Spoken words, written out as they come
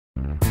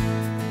The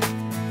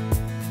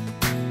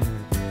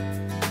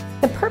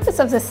purpose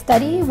of the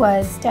study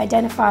was to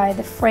identify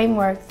the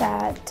framework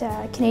that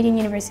Canadian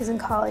universities and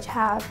colleges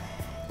have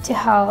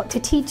to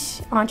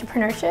teach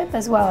entrepreneurship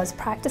as well as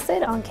practice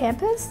it on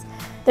campus.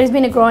 There's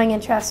been a growing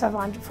interest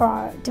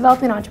for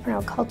developing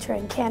entrepreneurial culture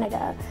in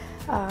Canada.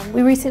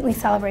 We recently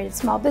celebrated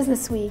Small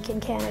Business Week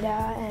in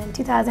Canada, and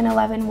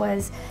 2011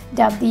 was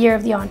dubbed the Year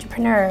of the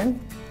Entrepreneur.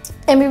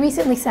 And we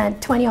recently sent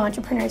 20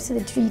 entrepreneurs to the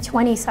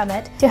G20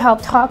 Summit to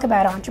help talk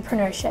about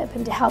entrepreneurship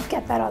and to help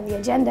get that on the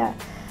agenda.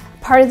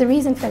 Part of the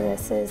reason for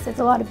this is there's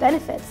a lot of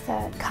benefits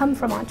that come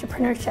from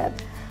entrepreneurship.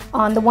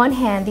 On the one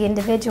hand, the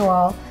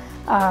individual,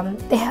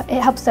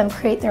 it helps them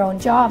create their own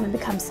job and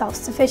become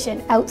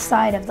self-sufficient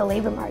outside of the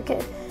labor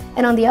market.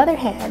 And on the other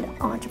hand,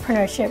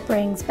 entrepreneurship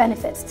brings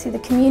benefits to the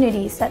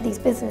communities that these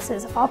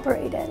businesses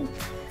operate in.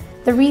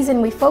 The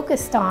reason we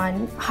focused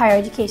on higher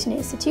education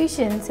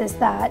institutions is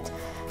that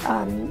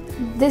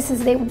this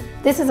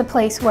is a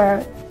place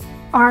where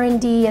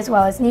R&D as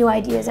well as new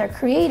ideas are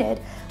created,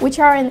 which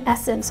are in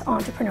essence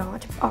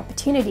entrepreneurial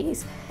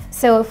opportunities.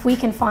 So if we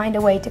can find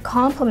a way to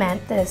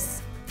complement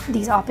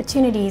these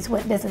opportunities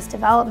with business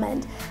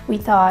development, we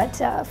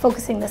thought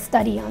focusing the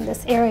study on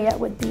this area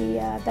would be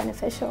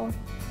beneficial.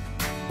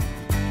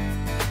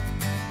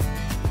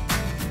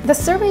 The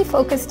survey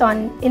focused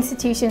on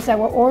institutions that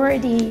were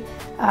already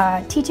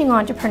teaching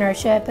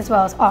entrepreneurship as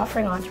well as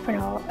offering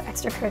entrepreneurial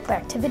extracurricular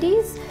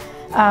activities.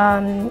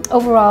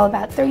 Overall,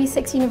 about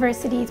 36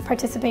 universities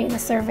participated in the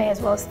survey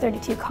as well as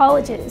 32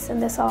 colleges,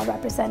 and this all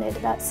represented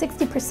about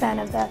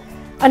 60% of the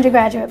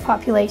undergraduate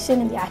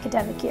population in the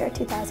academic year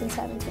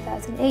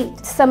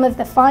 2007-2008. Some of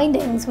the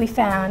findings we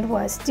found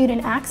was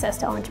student access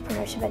to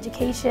entrepreneurship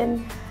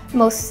education.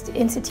 Most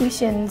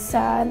institutions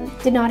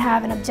did not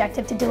have an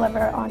objective to deliver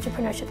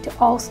entrepreneurship to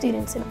all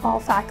students in all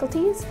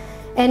faculties.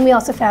 And we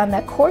also found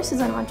that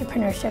courses on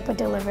entrepreneurship were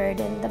delivered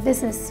in the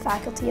business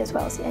faculty as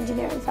well as the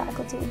engineering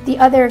faculty. The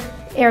other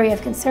area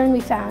of concern we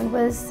found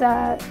was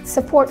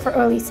support for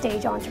early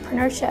stage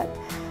entrepreneurship.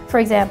 For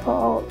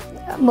example,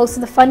 most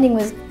of the funding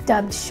was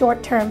dubbed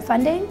short-term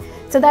funding,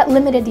 so that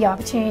limited the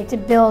opportunity to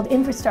build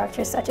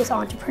infrastructure such as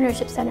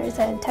entrepreneurship centers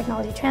and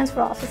technology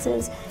transfer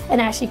offices and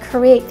actually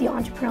create the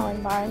entrepreneurial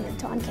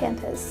environment on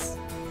campus.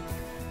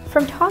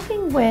 From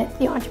talking with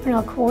the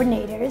entrepreneurial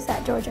coordinators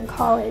at Georgian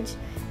College,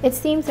 it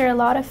seems there are a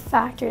lot of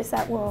factors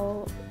that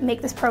will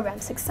make this program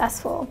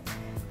successful.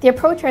 The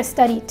approach our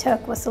study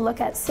took was to look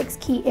at 6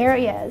 key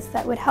areas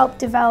that would help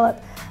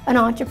develop an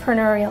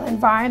entrepreneurial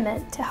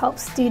environment to help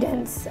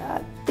students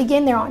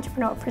begin their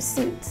entrepreneurial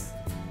pursuits.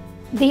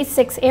 These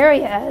 6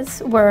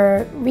 areas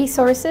were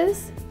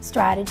resources,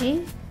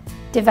 strategy,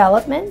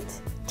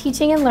 development,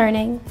 teaching and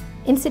learning,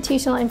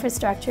 institutional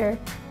infrastructure,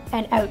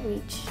 and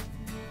outreach.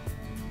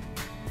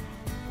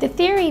 The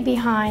theory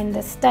behind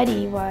the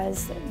study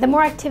was the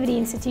more activity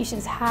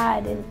institutions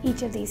had in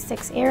each of these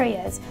 6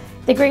 areas,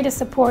 the greater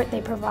support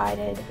they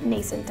provided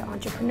nascent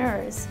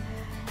entrepreneurs.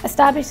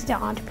 Establishing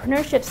an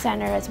entrepreneurship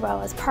center as well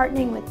as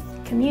partnering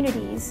with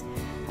communities,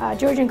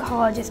 Georgian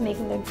College is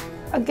making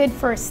a good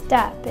first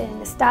step in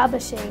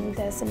establishing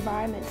this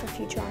environment for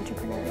future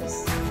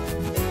entrepreneurs.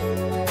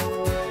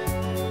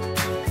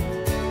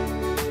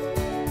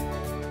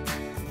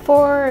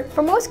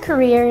 For most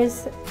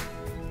careers,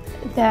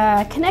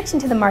 the connection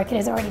to the market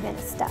has already been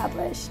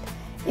established.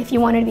 If you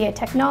wanted to be a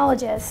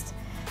technologist,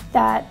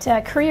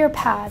 that career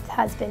path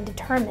has been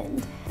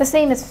determined. The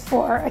same is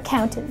for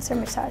accountants or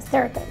massage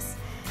therapists.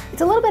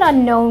 It's a little bit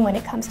unknown when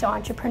it comes to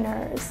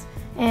entrepreneurs,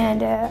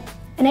 and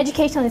an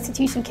educational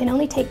institution can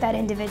only take that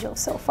individual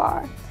so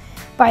far.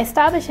 By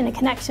establishing a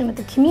connection with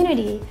the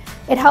community,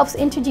 it helps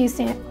introduce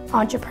the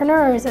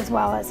entrepreneurs as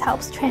well as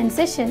helps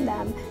transition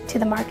them to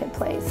the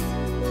marketplace.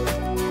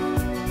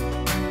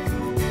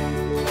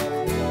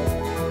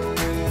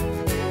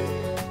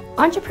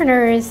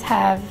 Entrepreneurs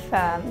have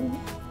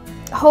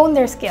honed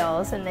their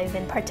skills and they've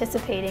been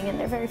participating and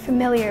they're very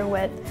familiar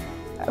with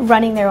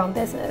running their own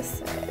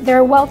business. They're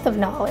a wealth of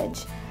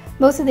knowledge.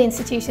 Most of the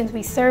institutions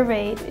we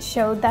surveyed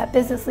showed that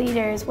business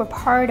leaders were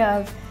part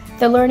of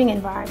the learning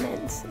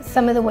environment.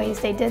 Some of the ways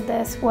they did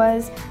this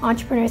was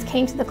entrepreneurs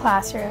came to the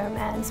classroom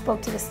and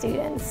spoke to the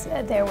students.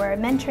 There were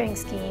mentoring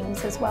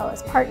schemes as well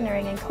as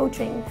partnering and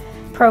coaching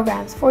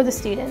programs for the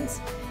students.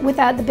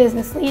 Without the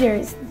business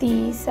leaders,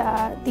 these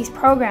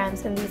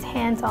programs and these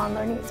hands-on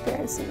learning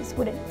experiences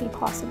wouldn't be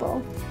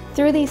possible.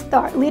 Through these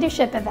thought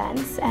leadership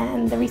events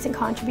and the recent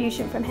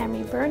contribution from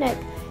Henry Bernick,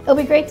 it'll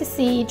be great to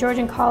see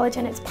Georgian College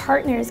and its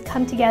partners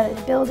come together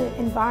to build an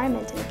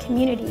environment and a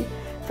community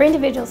for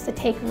individuals to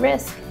take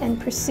risk and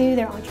pursue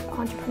their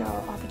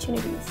entrepreneurial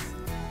opportunities.